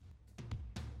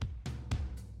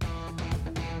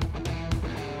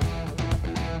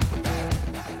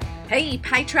Hey,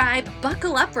 Pi Tribe,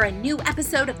 buckle up for a new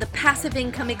episode of the Passive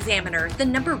Income Examiner, the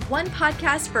 #1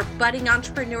 podcast for budding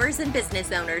entrepreneurs and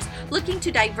business owners looking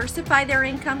to diversify their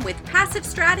income with passive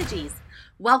strategies.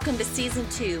 Welcome to Season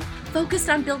 2, focused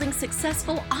on building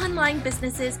successful online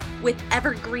businesses with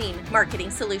evergreen marketing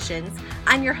solutions.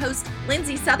 I'm your host,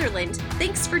 Lindsay Sutherland.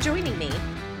 Thanks for joining me.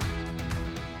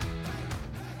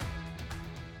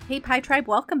 Hey, Pi Tribe,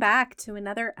 welcome back to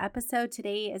another episode.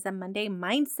 Today is a Monday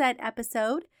Mindset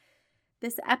episode.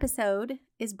 This episode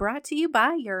is brought to you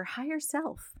by your higher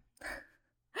self.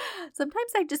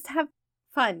 Sometimes I just have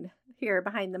fun here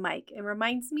behind the mic. It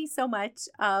reminds me so much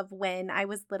of when I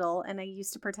was little and I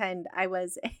used to pretend I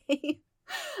was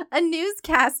a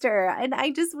newscaster. And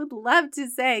I just would love to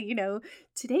say,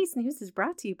 today's news is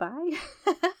brought to you by.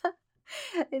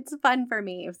 It's fun for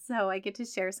me. So I get to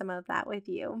share some of that with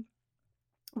you.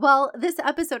 Well, this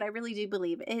episode, I really do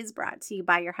believe, is brought to you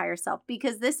by your higher self,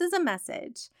 because this is a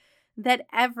message that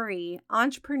every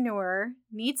entrepreneur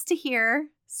needs to hear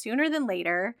sooner than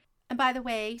later. And by the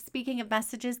way, speaking of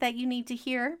messages that you need to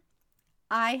hear,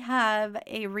 I have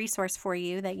a resource for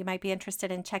you that you might be interested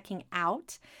in checking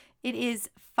out. It is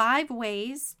 5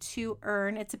 ways to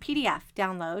earn. It's a PDF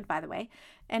download, by the way,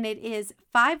 and it is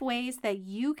 5 ways that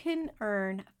you can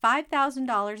earn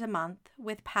 $5,000 a month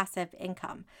with passive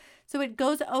income. So it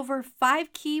goes over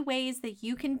 5 key ways that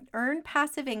you can earn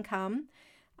passive income,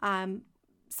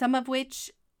 some of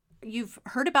which you've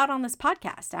heard about on this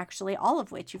podcast, actually, all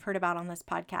of which you've heard about on this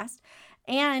podcast.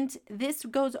 And this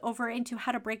goes over into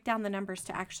how to break down the numbers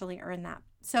to actually earn that.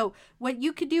 So what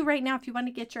you could do right now, if you want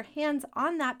to get your hands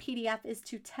on that PDF, is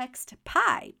to text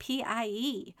PIE,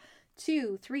 P-I-E,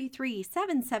 to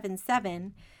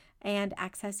 33777 and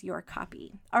access your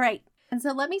copy. All right. And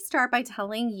so let me start by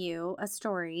telling you a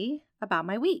story about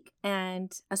my week,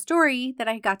 and a story that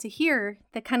I got to hear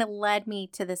that kind of led me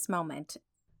to this moment.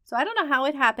 So I don't know how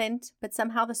it happened, but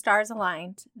somehow the stars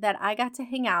aligned that I got to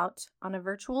hang out on a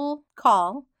virtual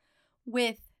call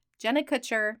with Jenna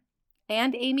Kutcher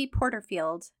and Amy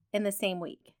Porterfield in the same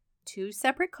week. 2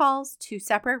 separate calls, 2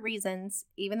 separate reasons.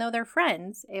 Even though they're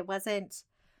friends, it wasn't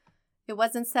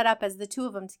set up as the 2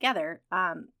 of them together.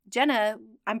 Jenna,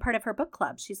 I'm part of her book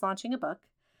club. She's launching a book,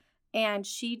 and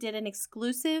she did an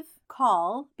exclusive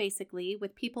call basically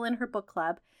with people in her book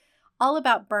club all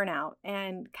about burnout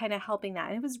and kind of helping that.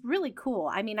 And it was really cool.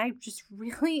 I mean, I just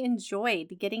really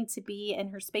enjoyed getting to be in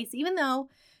her space, even though,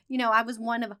 I was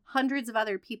one of hundreds of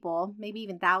other people, maybe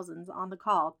even thousands on the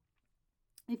call.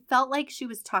 It felt like she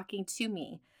was talking to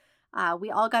me. We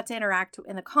all got to interact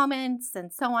in the comments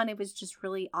and so on. It was just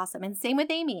really awesome. And same with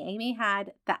Amy. Amy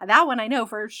had that one, I know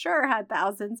for sure, had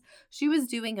thousands. She was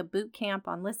doing a boot camp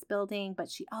on list building, but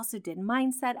she also did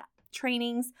mindset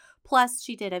trainings. Plus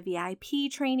she did a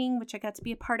VIP training, which I got to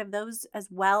be a part of those as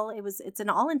well. It's an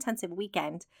all-intensive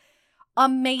weekend.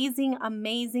 Amazing,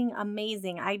 amazing,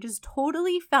 amazing. I just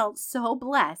totally felt so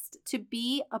blessed to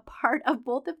be a part of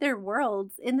both of their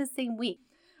worlds in the same week.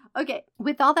 Okay,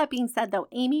 with all that being said, though,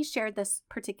 Amy shared this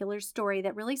particular story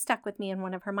that really stuck with me in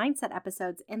one of her mindset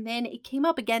episodes. And then it came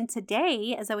up again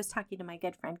today as I was talking to my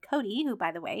good friend Cody, who,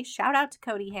 by the way, shout out to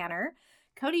Cody Hanner.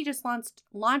 Cody just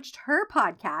launched her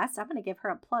podcast. I'm going to give her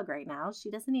a plug right now.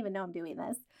 She doesn't even know I'm doing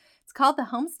this. It's called The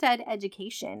Homestead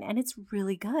Education, and it's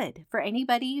really good for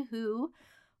anybody who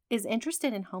is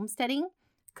interested in homesteading.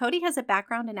 Cody has a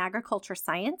background in agriculture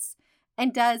science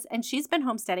and she's been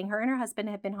homesteading. Her and her husband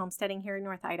have been homesteading here in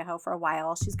North Idaho for a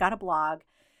while. She's got a blog.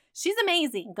 She's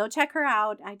amazing. Go check her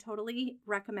out. I totally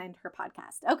recommend her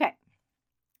podcast. Okay.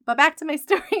 But back to my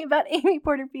story about Amy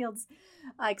Porterfield's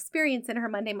experience in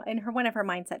one of her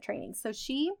mindset trainings. So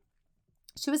she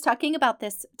was talking about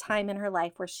this time in her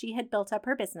life where she had built up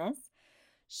her business.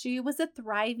 She was a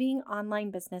thriving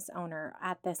online business owner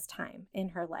at this time in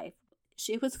her life.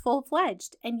 She was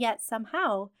full-fledged, and yet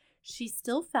somehow she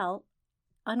still felt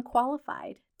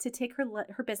unqualified to take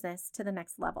her business to the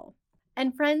next level.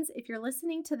 And friends, if you're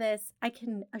listening to this, I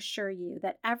can assure you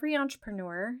that every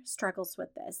entrepreneur struggles with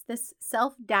this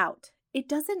self-doubt. It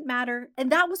doesn't matter. And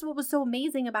that was what was so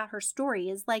amazing about her story,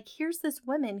 is like, here's this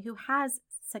woman who has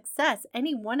success.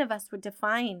 Any one of us would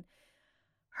define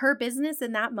her business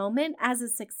in that moment as a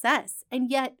success. And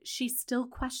yet she still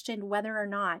questioned whether or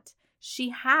not she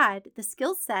had the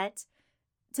skill set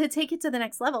to take it to the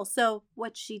next level. So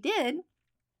what she did,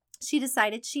 she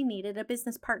decided she needed a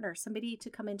business partner, somebody to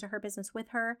come into her business with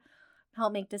her,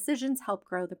 help make decisions, help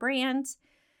grow the brand.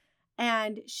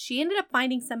 And she ended up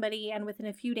finding somebody, and within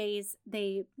a few days,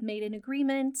 they made an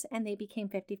agreement and they became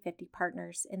 50-50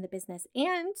 partners in the business.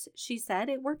 And she said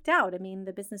it worked out. I mean,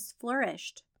 the business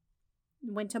flourished,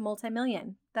 went to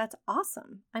multi-million. That's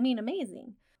awesome. I mean,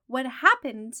 amazing. What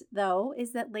happened though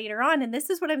is that later on, and this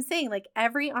is what I'm saying, like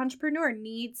every entrepreneur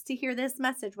needs to hear this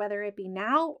message, whether it be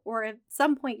now or at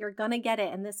some point you're going to get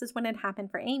it. And this is when it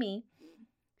happened for Amy.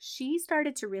 She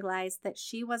started to realize that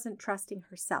she wasn't trusting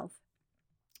herself.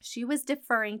 She was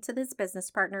deferring to this business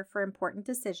partner for important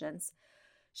decisions.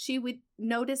 She would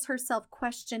notice herself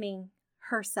questioning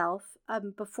herself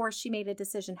before she made a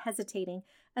decision, hesitating,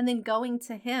 and then going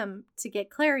to him to get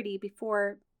clarity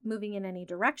before moving in any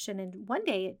direction. And one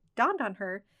day it dawned on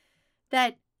her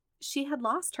that she had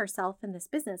lost herself in this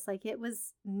business. Like it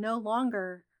was no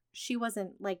longer, she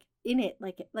wasn't like in it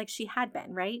like she had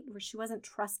been, right? Where she wasn't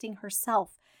trusting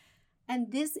herself.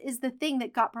 And this is the thing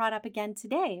that got brought up again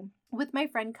today with my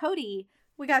friend Cody.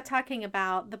 We got talking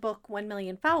about the book 1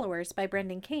 Million Followers by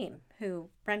Brendan Kane, who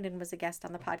Brendan was a guest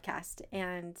on the podcast.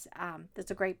 And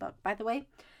that's a great book, by the way.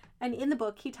 And in the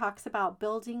book, he talks about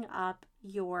building up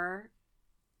your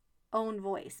own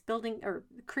voice, building or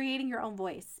creating your own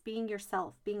voice, being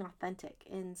yourself, being authentic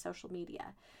in social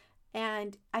media.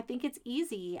 And I think it's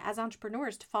easy as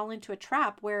entrepreneurs to fall into a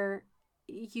trap where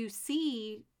you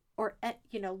see or,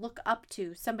 look up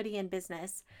to somebody in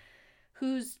business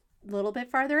who's a little bit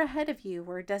farther ahead of you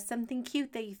or does something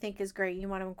cute that you think is great. You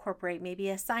want to incorporate maybe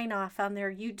a sign off on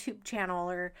their YouTube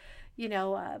channel or,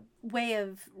 a way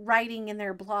of writing in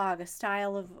their blog, a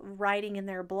style of writing in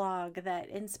their blog that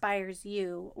inspires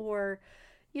you, or,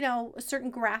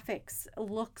 certain graphics,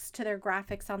 looks to their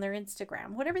graphics on their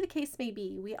Instagram, whatever the case may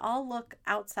be. We all look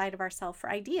outside of ourselves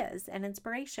for ideas and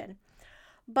inspiration.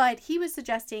 But he was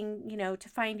suggesting, to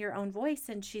find your own voice.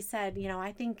 And she said,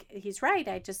 I think he's right.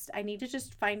 I need to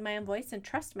just find my own voice and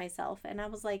trust myself. And I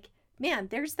was like, man,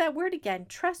 there's that word again,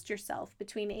 trust yourself.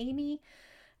 Between Amy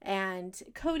and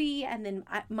Cody and then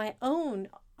my own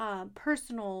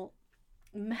personal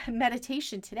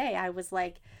meditation today, I was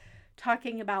like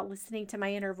talking about listening to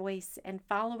my inner voice and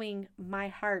following my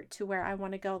heart to where I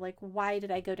want to go. Like, why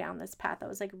did I go down this path? I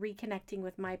was like reconnecting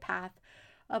with my path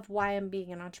of why I'm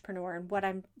being an entrepreneur and what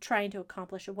I'm trying to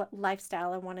accomplish and what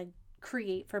lifestyle I want to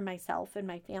create for myself and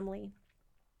my family.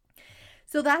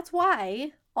 So that's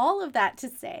why all of that to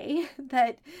say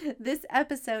that this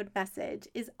episode message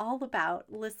is all about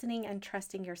listening and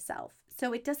trusting yourself.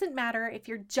 So it doesn't matter if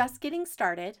you're just getting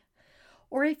started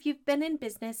or if you've been in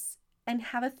business and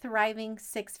have a thriving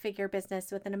 6-figure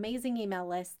business with an amazing email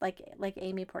list like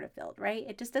Amy Porterfield, right?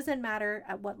 It just doesn't matter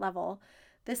at what level.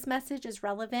 This message is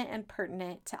relevant and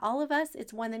pertinent to all of us.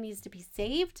 It's one that needs to be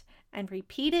saved and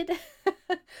repeated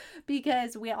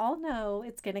because we all know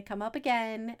it's going to come up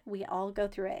again. We all go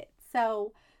through it.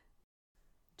 So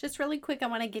just really quick, I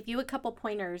want to give you a couple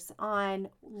pointers on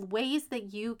ways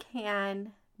that you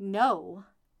can know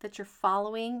that you're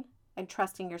following and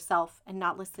trusting yourself and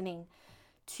not listening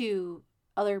to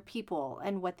other people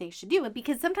and what they should do. And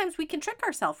because sometimes we can trick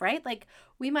ourselves, right? Like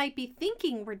we might be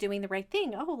thinking we're doing the right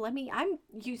thing.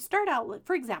 You start out,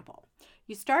 for example,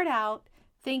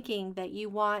 thinking that you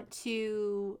want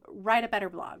to write a better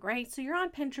blog, right? So you're on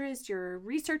Pinterest, you're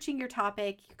researching your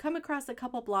topic, you come across a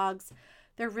couple blogs,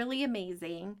 they're really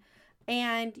amazing,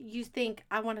 and you think,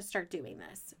 I want to start doing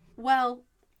this. Well,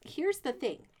 here's the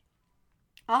thing.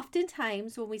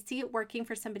 Oftentimes when we see it working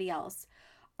for somebody else,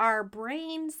 our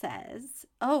brain says,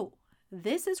 oh,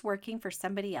 this is working for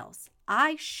somebody else.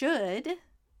 I should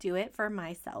do it for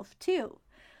myself too.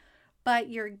 But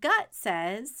your gut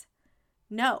says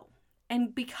no.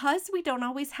 And because we don't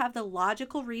always have the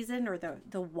logical reason or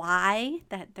the why,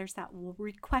 that there's that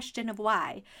question of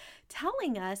why,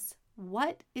 telling us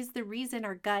what is the reason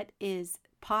our gut is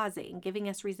pausing, giving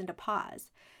us reason to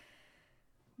pause,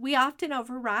 we often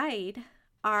override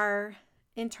our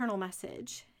internal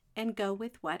message and go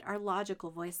with what our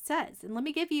logical voice says. And let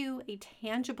me give you a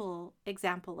tangible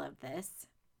example of this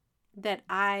that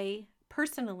I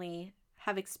personally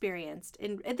have experienced.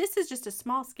 And this is just a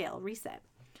small scale reset.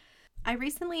 I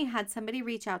recently had somebody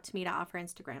reach out to me to offer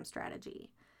Instagram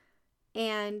strategy.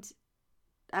 And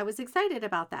I was excited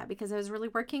about that because I was really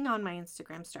working on my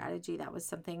Instagram strategy. That was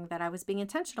something that I was being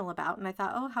intentional about. And I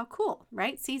thought, oh, how cool,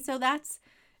 right? See, so that's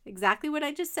exactly what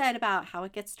I just said about how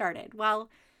it gets started. Well,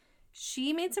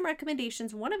 she made some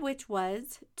recommendations, one of which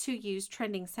was to use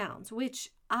trending sounds, which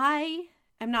I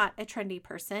am not a trendy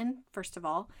person, first of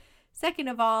all. Second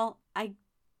of all, I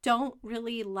don't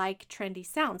really like trendy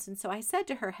sounds. And so I said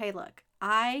to her, hey, look,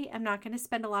 I am not going to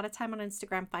spend a lot of time on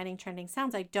Instagram finding trending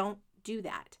sounds. I don't do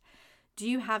that. Do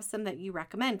you have some that you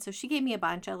recommend? So she gave me a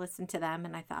bunch. I listened to them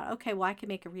and I thought, okay, well, I can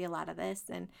make a reel out of this.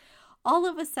 And all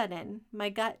of a sudden, my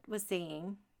gut was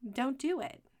saying, don't do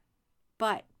it.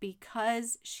 But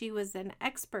because she was an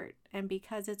expert and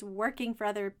because it's working for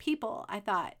other people, I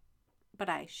thought, but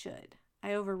I should.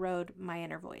 I overrode my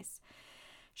inner voice.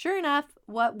 Sure enough,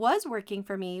 what was working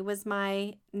for me was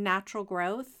my natural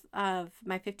growth of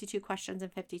my 52 questions in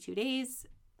 52 days.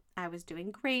 I was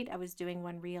doing great. I was doing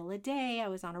 1 reel a day. I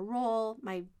was on a roll.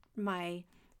 My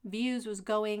views was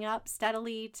going up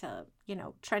steadily to,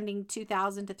 trending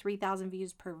 2,000 to 3,000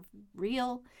 views per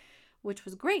reel, which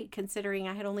was great considering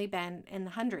I had only been in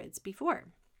the hundreds before.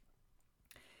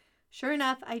 Sure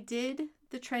enough, I did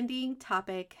the trending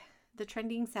topic, the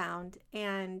trending sound,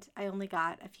 and I only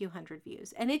got a few hundred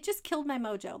views. And it just killed my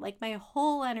mojo. Like my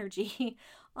whole energy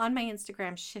on my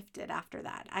Instagram shifted after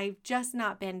that. I've just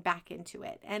not been back into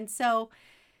it. And so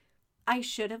I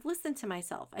should have listened to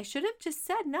myself. I should have just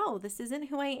said, no, this isn't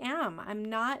who I am. I'm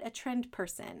not a trend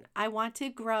person. I want to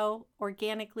grow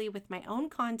organically with my own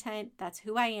content. That's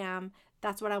who I am.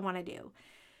 That's what I want to do.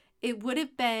 I would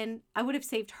have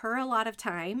saved her a lot of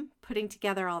time putting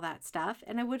together all that stuff,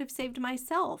 and I would have saved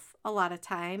myself a lot of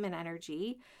time and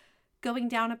energy going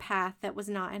down a path that was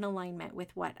not in alignment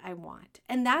with what I want.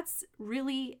 And that's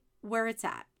really where it's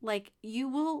at. Like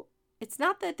it's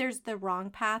not that there's the wrong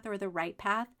path or the right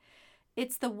path.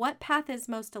 It's the what path is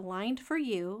most aligned for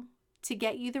you to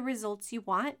get you the results you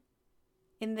want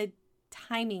in the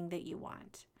timing that you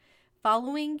want.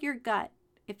 Following your gut.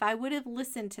 If I would have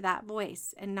listened to that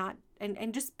voice and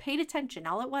just paid attention,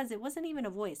 it wasn't even a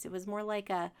voice. It was more like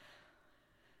a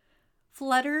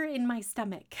flutter in my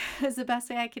stomach is the best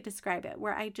way I could describe it,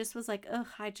 where I just was like,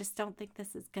 I just don't think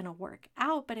this is going to work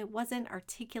out, but it wasn't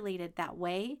articulated that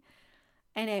way.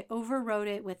 And I overrode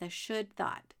it with a should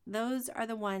thought. Those are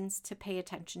the ones to pay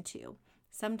attention to.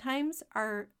 Sometimes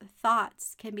our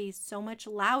thoughts can be so much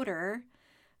louder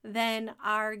than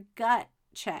our gut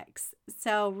checks.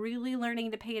 So really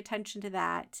learning to pay attention to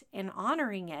that and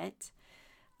honoring it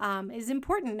is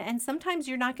important. And sometimes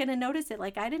you're not going to notice it.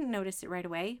 Like I didn't notice it right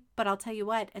away, but I'll tell you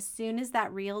what, as soon as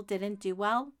that reel didn't do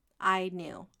well, I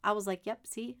knew. I was like, yep,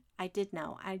 see, I did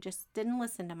know. I just didn't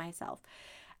listen to myself.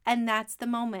 And that's the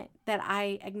moment that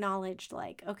I acknowledged,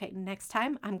 like, okay, next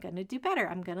time I'm going to do better.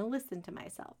 I'm going to listen to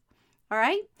myself. All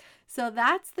right. So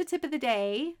that's the tip of the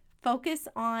day. Focus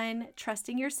on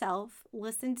trusting yourself.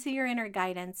 Listen to your inner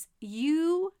guidance.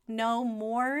 You know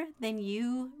more than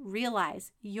you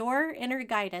realize. Your inner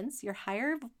guidance, your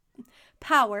higher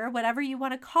power, whatever you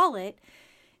want to call it,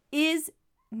 is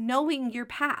knowing your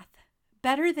path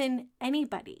better than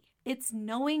anybody. It's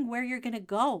knowing where you're going to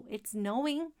go. It's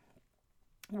knowing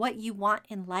what you want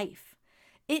in life.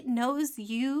 It knows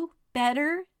you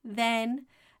better than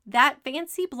that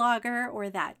fancy blogger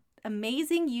or that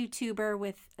amazing YouTuber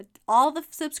with all the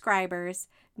subscribers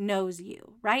knows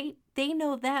you, right? They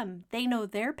know them. They know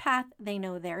their path. They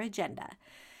know their agenda.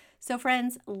 So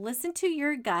friends, listen to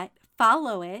your gut,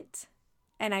 follow it,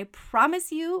 and I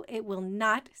promise you it will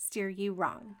not steer you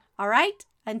wrong. All right?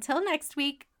 Until next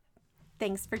week,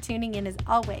 thanks for tuning in as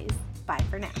always. Bye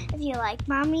for now. If you like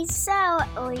Mommy Sew,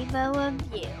 leave a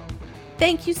review.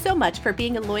 Thank you so much for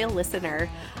being a loyal listener.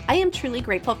 I am truly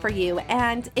grateful for you.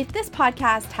 And if this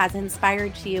podcast has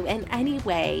inspired you in any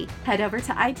way, head over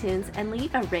to iTunes and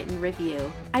leave a written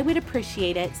review. I would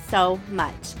appreciate it so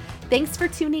much. Thanks for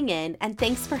tuning in, and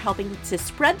thanks for helping to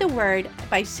spread the word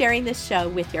by sharing this show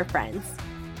with your friends.